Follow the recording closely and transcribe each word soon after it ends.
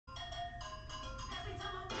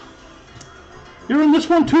You're in this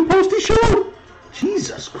one too, Posty Show?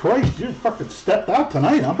 Jesus Christ, you fucking stepped out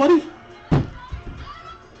tonight, huh, buddy?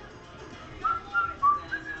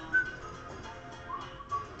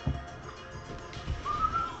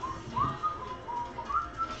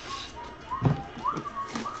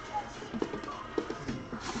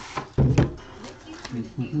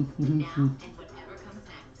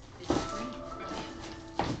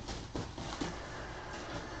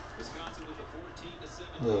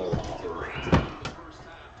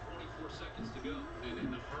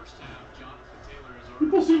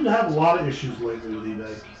 People seem to have a lot of issues lately with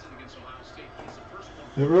eBay.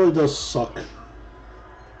 It really does suck.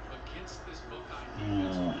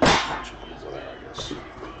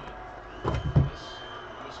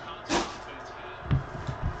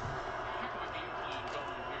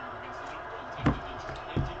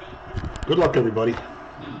 Good luck, everybody.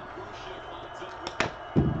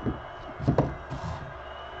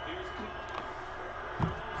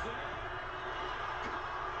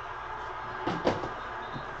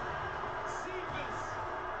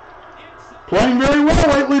 Playing very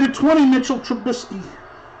well lately to 20, Mitchell Trubisky.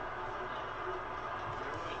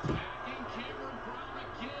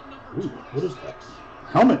 Ooh, what is that?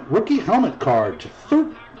 Rookie helmet card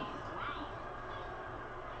to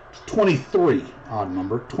 23, odd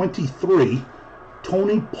number, 23,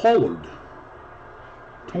 Tony Pollard.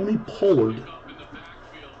 Tony Pollard.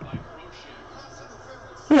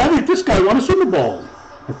 Hey, I think this guy won a Super Bowl,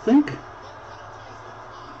 I think.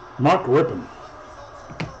 Mark Rippon.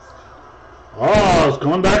 Oh, it's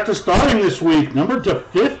going back to starting this week. Number to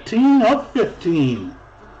 15 of 15.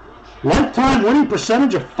 Lifetime winning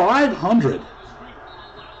percentage of 500.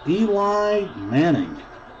 Eli Manning.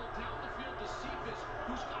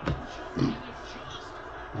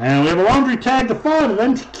 And we have a laundry tag to 5 of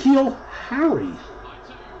N'Keal Harry.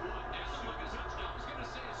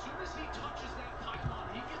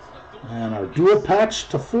 And our dual patch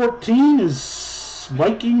to 14 is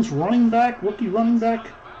Vikings running back, rookie running back,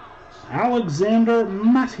 Alexander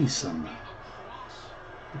Mattison.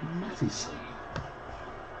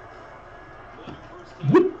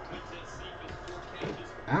 Whoop.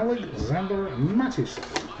 Alexander Mattison.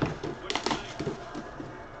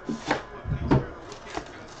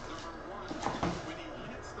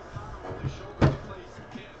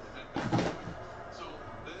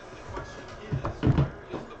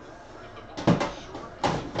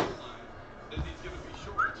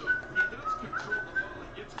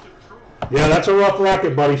 Yeah, that's a rough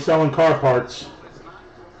racket, buddy, selling car parts.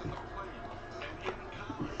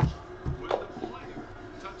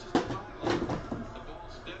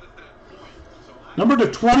 Number to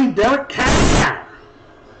 20, Derek Carr.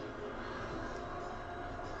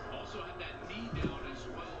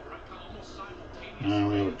 And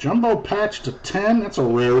we have a jumbo patch to 10. That's a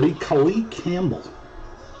rarity. Khalil Campbell.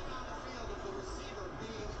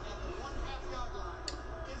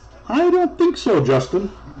 I don't think so, Justin.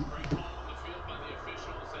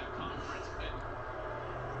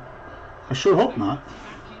 I sure hope not.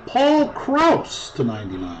 Paul Krause to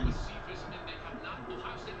 99.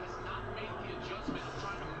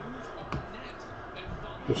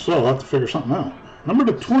 If so, I'll have to figure something out. Number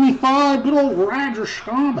to 25, good old Roger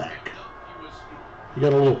Staubach. You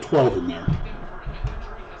got a little 12 in there.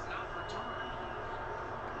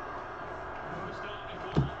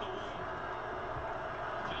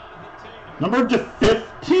 Number to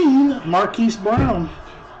 15, Marquise Brown.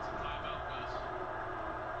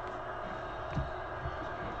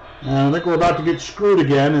 And I think we're about to get screwed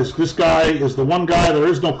again. This guy is the one guy, there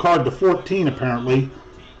is no card to 14 apparently.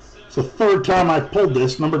 It's the third time I've pulled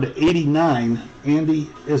this. Number to 89, Andy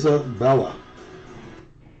Isabella.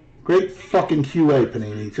 Great fucking QA,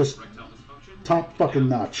 Panini. Just top fucking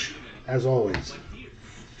notch, as always.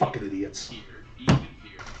 Fucking idiots.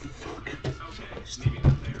 Fuck.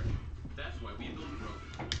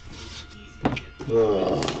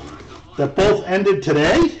 That both ended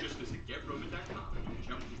today?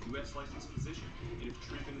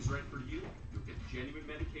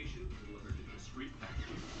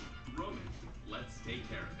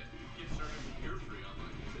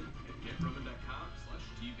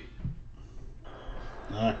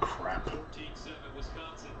 Ah, crap. 14-7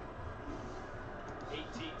 Wisconsin. 18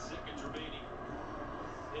 seconds remaining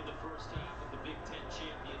in the first half of the Big Ten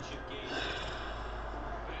championship game.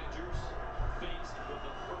 Badgers faced with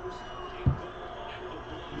the first kick goal at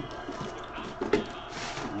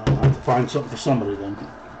the I'll have to find something for somebody then.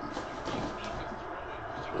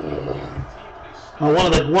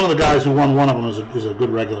 One of the guys who won one of them is a good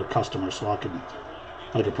regular customer, so I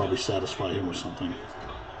could probably satisfy him with something.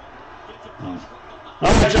 All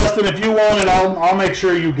right, Justin, if you want it, I'll make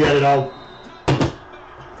sure you get it.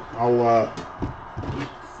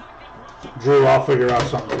 Drew, I'll figure out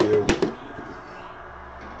something for you.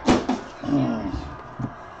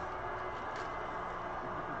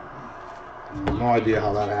 No idea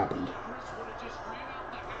how that happened.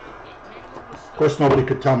 Of course, nobody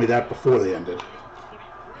could tell me that before they ended.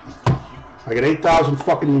 I get 8,000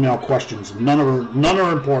 fucking email questions. None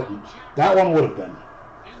are important. That one would have been.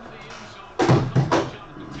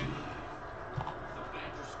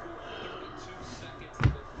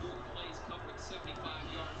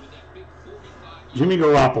 Jimmy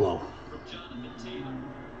Garoppolo.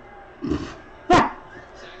 Is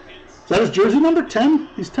that his jersey number? 10?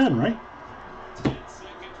 He's 10, right?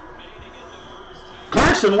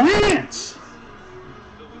 Carson Wentz!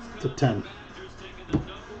 To 10.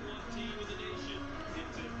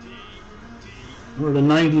 Number to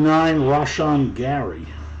 99, Rashawn Gary.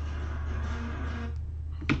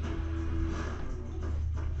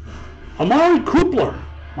 Amari Cooper.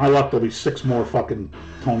 My luck, there'll be 6 more fucking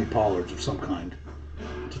Tony Pollards of some kind.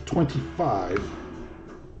 To 25.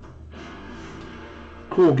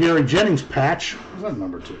 Cool Gary Jennings patch. What's that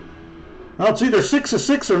number 2? Well, it's either 6 of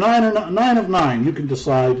 6 or 9 of 9. You can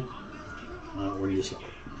decide where you sell it.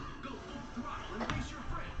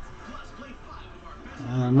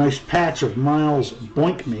 Nice patch of Miles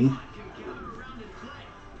Boinkme.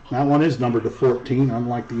 That one is numbered to 14,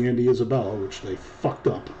 unlike the Andy Isabella, which they fucked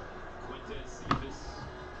up.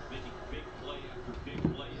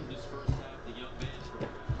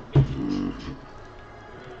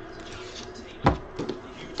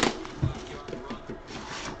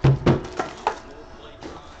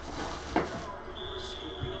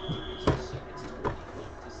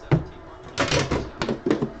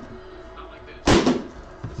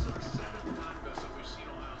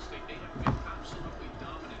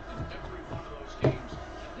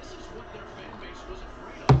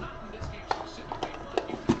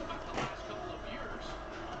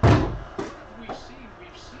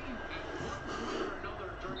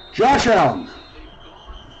 Josh Allen.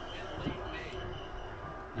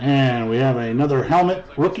 And we have another helmet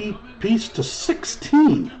rookie piece to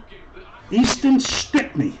 16. Easton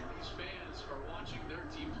Stickney.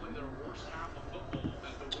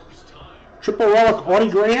 Triple relic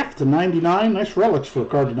autograph to 99. Nice relics for a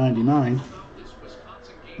card to 99.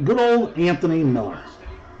 Good old Anthony Miller.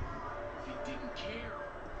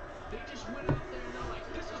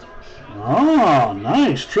 Oh,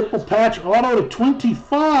 nice. Triple patch auto to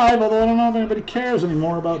 25, although I don't know if anybody cares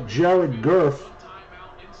anymore about Jared Goff,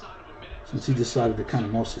 since he decided to kind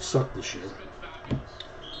of mostly suck this year.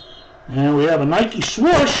 And we have a Nike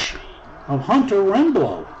swoosh of Hunter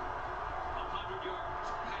Renfrow.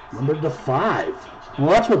 Numbered to 5. Well,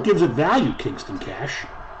 that's what gives it value, Kingston Cash.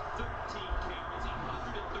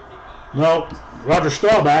 No, Roger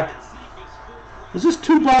Staubach. Is this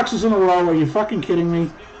 2 boxes in a row? Are you fucking kidding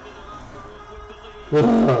me?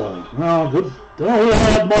 Well, good. Oh, we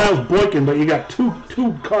had Miles Boykin, but you got two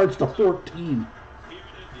cards to 14.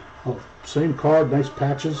 Oh, same card, nice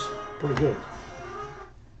patches, pretty good.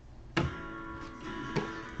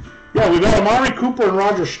 Yeah, we got Amari Cooper and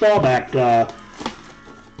Roger Staubach.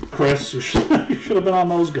 Chris, you should have been on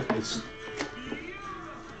those guys.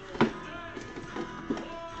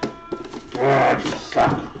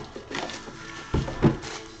 God.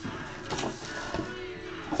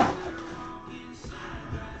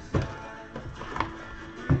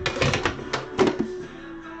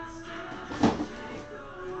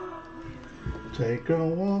 Take a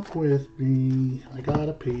walk with me. I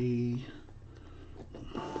gotta pee.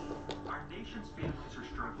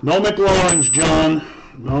 No McLaurens, John.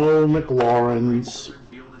 No McLaurens.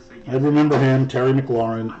 I remember him, Terry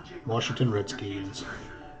McLaurin, Washington Redskins.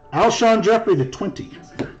 Alshon Jeffrey to 20.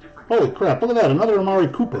 Holy crap, look at that, another Amari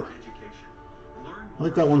Cooper. I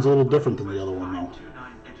think that one's a little different than the other one, though.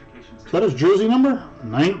 Is that his jersey number?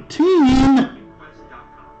 19!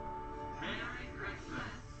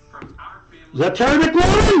 Is that Terry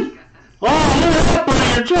McLaurin? Oh, look at that,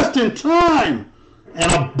 buddy, you're just in time!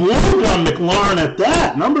 And a blue gun McLaurin at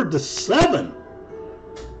that, numbered to 7.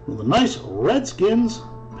 With a nice Redskins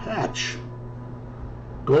patch.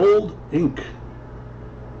 Gold ink.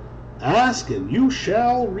 Ask and you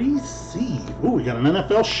shall receive. Ooh, we got an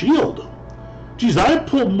NFL shield. Geez, I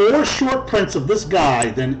pulled more short prints of this guy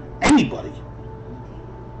than anybody.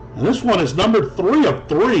 And this one is numbered 3 of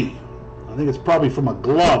 3. I think it's probably from a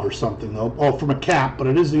glove or something, though. Oh, from a cap, but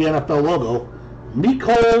it is the NFL logo.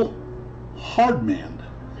 Mecole Hardman.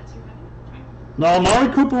 No,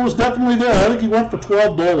 Amari Cooper was definitely there. I think he went for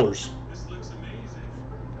 $12.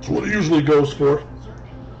 That's what it usually goes for.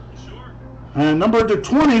 And number to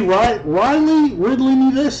 20, Riley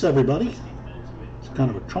Ridley, this, everybody. It's kind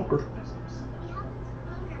kind of a chunker.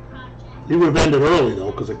 He would have ended early, though,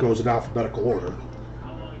 because it goes in alphabetical order.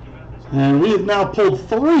 And we have now pulled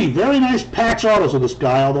 3 very nice patch autos of this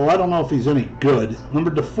guy, although I don't know if he's any good. Number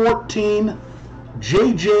to 14,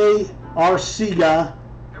 J.J. Arcega,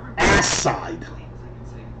 ass side.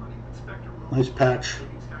 Nice patch.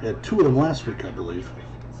 He had 2 of them last week, I believe.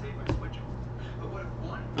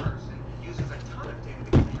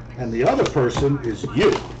 And the other person is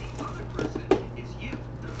you.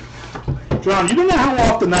 John, you don't know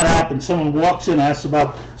how often that happens. Someone walks in, asks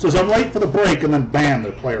about, says, I'm late for the break, and then bam,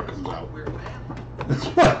 their player comes out.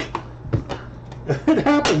 It's like, it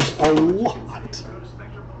happens a lot.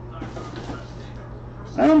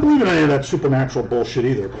 I don't believe in any of that supernatural bullshit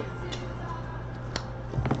either. But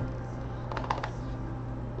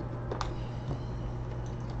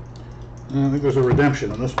I think there's a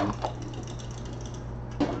redemption on this one.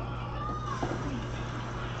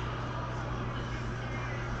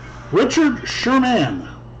 Richard Sherman.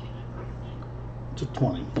 It's a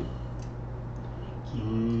 20.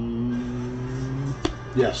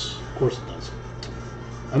 Yes, of course it does.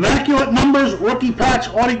 Immaculate Numbers, Rookie Patch,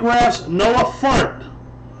 Autographs, Noah Fart.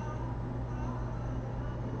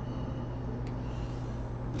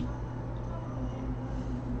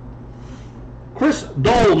 Chris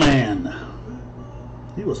Dolman.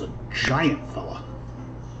 He was a giant fella.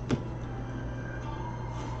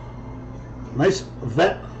 Nice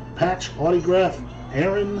vet patch autograph,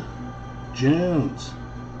 Aaron Jones.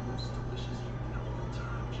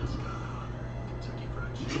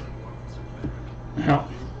 Yeah.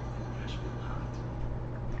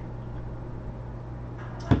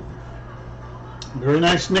 Very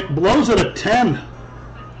nice. Nick blows it a 10.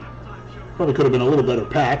 Probably could have been a little better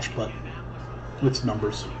patch, but it's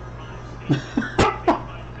numbers. I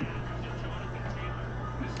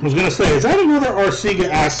was going to say, is that another Arcega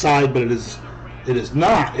ass side? But it is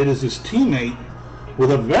not. It is his teammate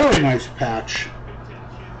with a very nice patch,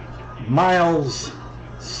 Miles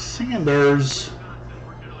Sanders.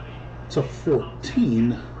 It's a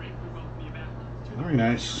 14. Very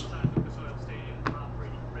nice.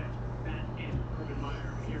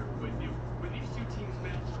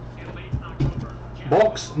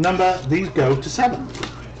 Box number, these go to 7.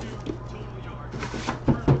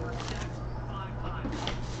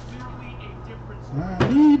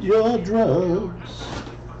 I need your drugs.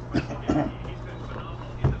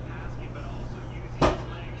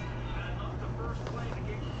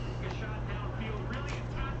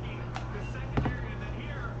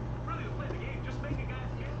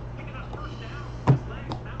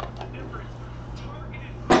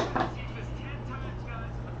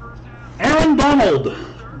 Aaron Donald,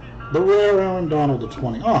 the rare Aaron Donald at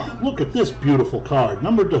 20. Oh, look at this beautiful card.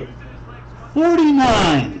 Number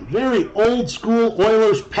 49, very old school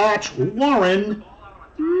Oilers patch, Warren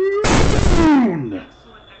Moon.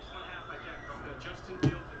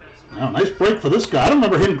 Oh, nice break for this guy. I don't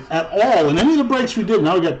remember him at all in any of the breaks we did.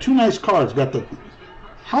 Now we got 2 nice cards. Got the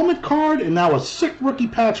helmet card and now a sick rookie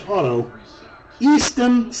patch auto,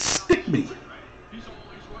 Easton Stickme.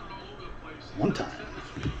 One time.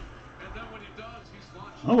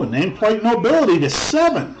 Oh, a nameplate nobility to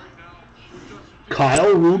 7.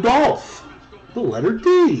 Kyle Rudolph. The letter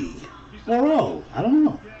D. Or O. I don't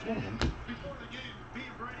know. It's one of them.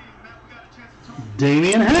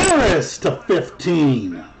 Damian Harris to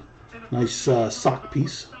 15. Nice sock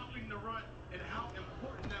piece.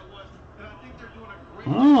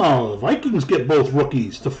 Oh, the Vikings get both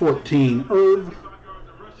rookies to 14. Irv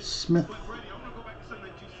Smith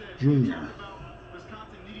Jr.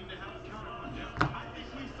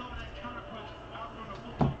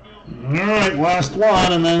 All right, last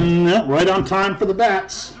one, and then right on time for the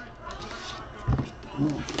bats.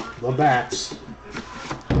 The bats.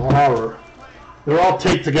 The horror. They're all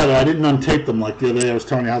taped together. I didn't untape them like the other day. I was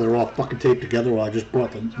telling you how they're all fucking taped together. Well, I just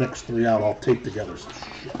brought the next 3 out all taped together. So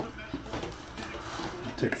shit. It'll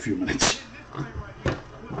take a few minutes.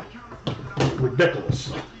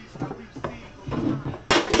 Ridiculous.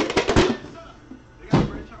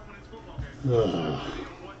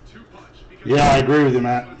 Yeah, I agree with you,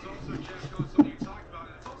 Matt.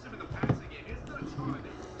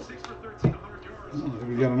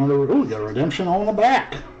 We got another. Oh, we got a redemption all in the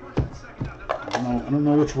back. I don't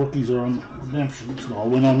know which rookies are on redemption. So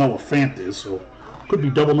we don't know what Fant is, so could be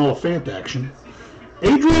double Noah Fant action.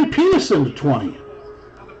 Adrian Peterson to 20.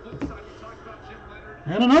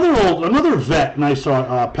 And another vet, nice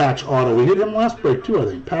patch auto. We hit him last break too, I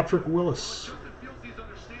think. Patrick Willis.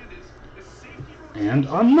 And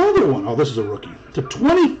another one. Oh, this is a rookie. To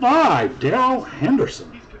 25, Darrell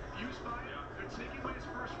Henderson.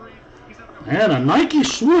 And a Nike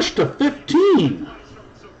swoosh to 15.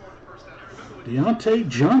 Deontay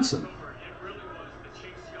Johnson.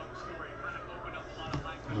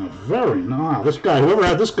 Very nice. This guy, whoever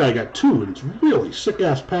had this guy, got 2, and it's really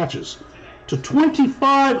sick-ass patches. To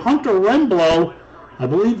 25, Hunter Renblow. I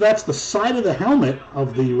believe that's the side of the helmet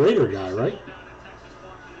of the Raider guy, right?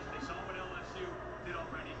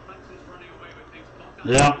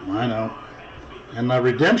 Yeah, I know. And the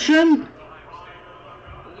redemption?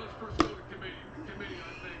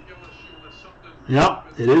 Yep,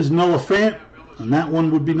 it is Noah Fant, and that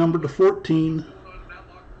one would be numbered to 14.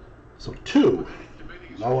 So 2,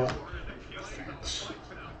 Noah Fant.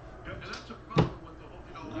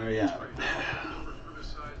 There you have it.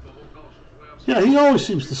 Yeah, he always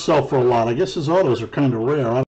seems to sell for a lot. I guess his autos are kind of rare.